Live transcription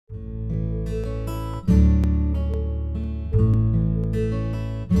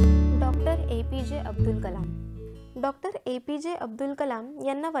Abdul Kalam. Doctor A.P.J. Abdul Kalam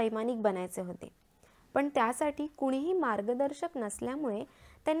यांना वैमानिक बनायचे होते, पण त्यासाठी कुणीही मार्गदर्शक नसल्यामुळे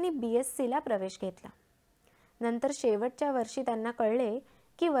त्यांनी BSc ला प्रवेश घेतला। नंतर शेवटच्या वर्षी त्यांना कळले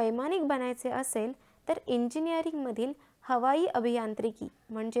की वैमानिक बनायचे असेल तर इंजिनिअरिंगमधील हवाई अभियांत्रिकी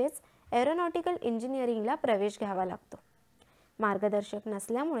म्हणजेच एरोनॉटिकल इंजिनिअरिंगला प्रवेश घ्यावा लागतो। मार्गदर्शक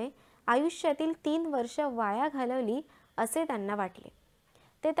नसल्यामुळे आयुष्यातील 3 वर्ष वाया घालवली असे त्यांना वाटले।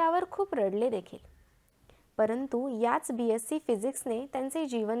 ते त्यावर खूप रडले देखील। परंतु याच BSc फिजिक्सने त्यांचे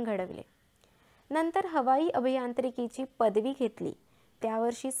जीवन घडवले। नंतर हवाई अभियांत्रिकीची पदवी घेतली। त्या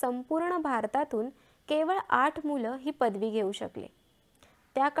वर्षी संपूर्ण भारतातून केवळ 8 मुलं ही पदवी घेऊ शकले।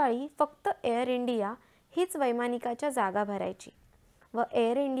 त्या काळी फक्त एअर इंडिया हीच वैमानिकाच्या जागा भरायची व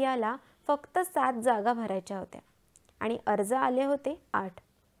एअर इंडियाला फक्त 7 जागा भरायच्या होत्या आणि अर्ज आले होते 8।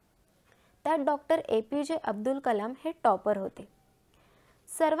 त्यात डॉक्टर A.P.J. अब्दुल कलाम हे टॉपर होते।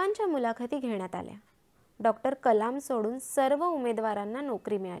 सर्वांच्या मुलाखती घेण्यात आल्या। डॉक्टर कलाम सोडून सर्व उमेदवारांना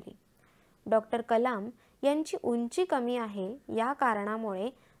नोकरी मिळाली। डॉक्टर कलाम यांची उंची कमी आहे या कारणामुळे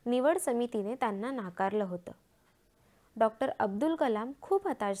निवड समितीने त्यांना नाकारलं होतं। डॉक्टर अब्दुल कलाम खूप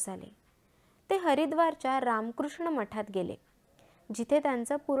हताश झाले। ते हरिद्वारच्या रामकृष्ण मठात गेले, जिथे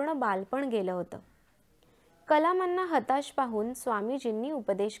त्यांचं पूर्ण बालपण गेलं होतं। कलामांना हताश पाहून स्वामीजींनी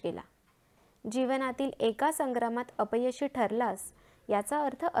उपदेश केला, जीवनातील एका संग्रामात अपयशी ठरलास याचा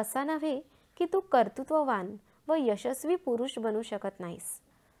अर्थ असा नव्हे की तू कर्तृत्ववान व यशस्वी पुरुष बनू शकत नाहीस।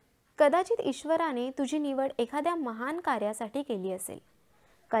 कदाचित ईश्वराने तुझी निवड एखाद्या महान कार्यासाठी केली असेल।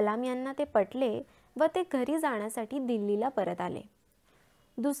 कलाम यांना ते पटले व ते घरी जाण्यासाठी दिल्लीला परत आले।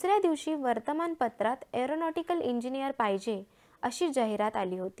 दुसऱ्या दिवशी वर्तमानपत्रात एरोनॉटिकल इंजिनियर पाहिजे अशी जाहिरात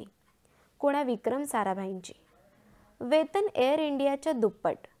आली होती, कोणा विक्रम साराभाईंची। वेतन एअर इंडियाच्या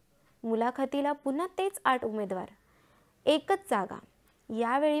दुप्पट। मुलाखतीला पुन्हा तेच 8 उमेदवार, एकच जागा।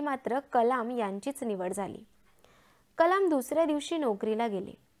 यावेळी मात्र कलाम यांचीच निवड झाली। कलाम दुसऱ्या दिवशी नोकरीला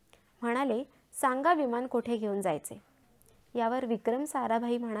गेले। म्हणाले, सांगा विमान कुठे घेऊन जायचे। यावर विक्रम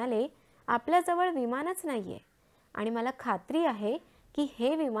साराभाई म्हणाले, आपल्याजवळ विमानच नाहीये आणि मला खात्री आहे की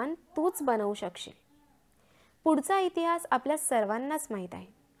हे विमान तूच बनवू शकशील। पुढचा इतिहास आपल्या सर्वांनाच माहीत आहे।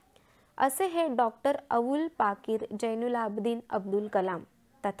 असे हे डॉक्टर अबुल पाकीर जैनुलाब्दीन अब्दुल कलाम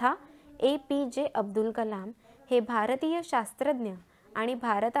तथा A.P.J. अब्दुल कलाम हे भारतीय शास्त्रज्ञ आणि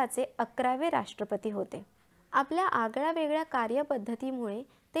भारताचे 11वे राष्ट्रपती होते। आपल्या आगळ्या-वेगळ्या कार्यपद्धतीमुळे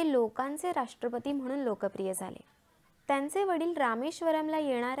ते लोकांचे राष्ट्रपती म्हणून लोकप्रिय झाले। त्यांचे वडील रामेश्वरमला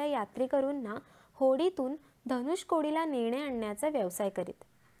येणाऱ्या यात्रेकरूंना होडीतून धनुष्कोडीला नेणे आणण्याचा व्यवसाय करीत।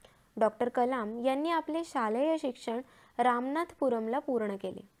 डॉक्टर कलाम यांनी आपले शालेय शिक्षण रामनाथपुरमला पूर्ण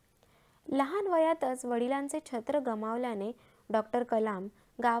केले। लहान वयातच वडिलांचे छत्र गमावल्याने डॉक्टर कलाम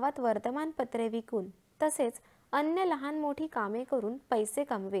गावात वर्तमानपत्रे विकून तसेच अन्य लहान मोठी कामे करून पैसे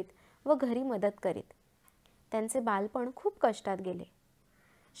कमवीत व घरी मदत करीत। त्यांचे बालपण खूप कष्टात गेले।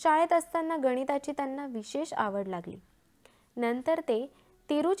 शाळेत असताना गणिताची त्यांना विशेष आवड लागली। नंतर ते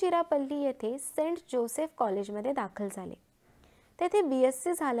तिरुचिरापल्ली येथे सेंट जोसेफ कॉलेजमध्ये दाखल झाले। तेथे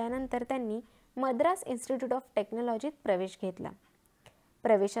BSc झाल्यानंतर त्यांनी मद्रास इन्स्टिट्यूट ऑफ टेक्नॉलॉजीत प्रवेश घेतला।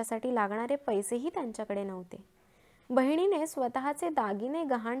 प्रवेशासाठी लागणारे पैसेही त्यांच्याकडे नव्हते। बहिणीने स्वतःचे दागिने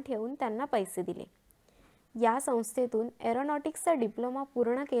गहाण ठेवून त्यांना पैसे दिले। या संस्थेतून एरोनॉटिक्सचा डिप्लोमा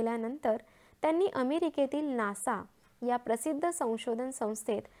पूर्ण केल्यानंतर त्यांनी अमेरिकेतील नासा या प्रसिद्ध संशोधन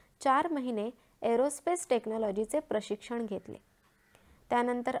संस्थेत 4 महिने एरोस्पेस टेक्नॉलॉजीचे प्रशिक्षण घेतले।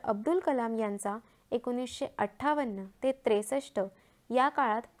 त्यानंतर अब्दुल कलाम यांचा 1958 ते 63 या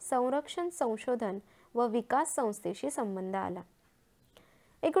काळात संरक्षण संशोधन व विकास संस्थेशी संबंध आला।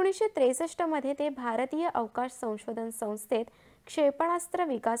 1963 मध्ये ते भारतीय अवकाश संशोधन संस्थेत क्षेपणास्त्र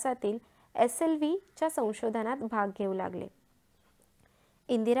विकासातील SLV च्या संशोधनात भाग घेऊ लागले।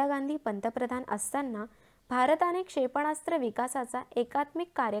 इंदिरा गांधी पंतप्रधान असताना भारताने क्षेपणास्त्र विकासाचा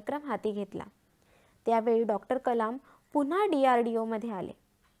एकात्मिक कार्यक्रम हाती घेतला। त्यावेळी डॉक्टर कलाम पुन्हा DRDO मध्ये आले।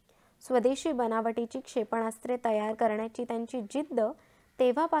 स्वदेशी बनावटीची क्षेपणास्त्रे तयार करण्याची त्यांची जिद्द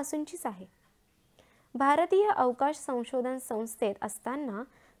तेव्हापासूनचीच आहे। भारतीय अवकाश संशोधन संस्थेत असताना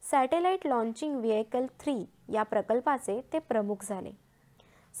सॅटेलाइट लॉन्चिंग व्हेइकल 3 या प्रकल्पाचे ते प्रमुख झाले।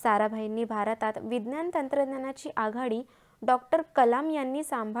 साराभाईंनी भारतात विज्ञान तंत्रज्ञानाची आघाडी डॉक्टर कलाम यांनी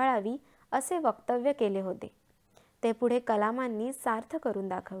सांभाळावी असे वक्तव्य केले होते। ते पुढे कलामांनी सार्थ करून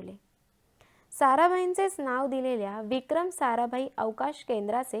दाखवले। साराभाईंचेच नाव दिलेल्या विक्रम साराभाई अवकाश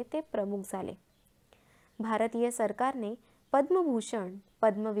केंद्राचे ते प्रमुख झाले। भारतीय सरकारने पद्मभूषण,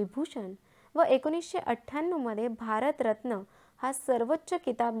 पद्मविभूषण व 1998 मध्ये भारतरत्न हा सर्वोच्च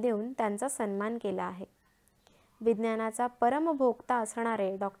किताब देऊन त्यांचा सन्मान केला आहे। विज्ञानाचा परमभोक्ता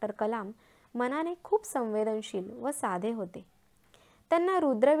असणारे डॉक्टर कलाम मनाने खूप संवेदनशील व साधे होते। त्यांना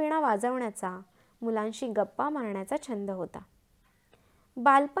रुद्रवीणा वाजवण्याचा, मुलांशी गप्पा मारण्याचा छंद होता.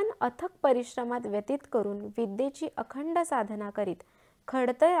 बालपण अथक परिश्रमात व्यतीत करून विद्येची अखंड साधना करीत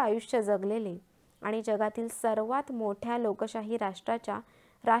खडतर आयुष्य जगलेले आणि जगातील सर्वात मोठ्या लोकशाही राष्ट्राच्या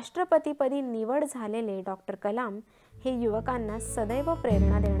राष्ट्रपतीपदी निवड झालेले डॉक्टर कलाम हे युवकांना सदैव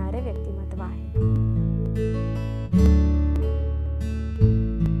प्रेरणा देणारे व्यक्तिमत्व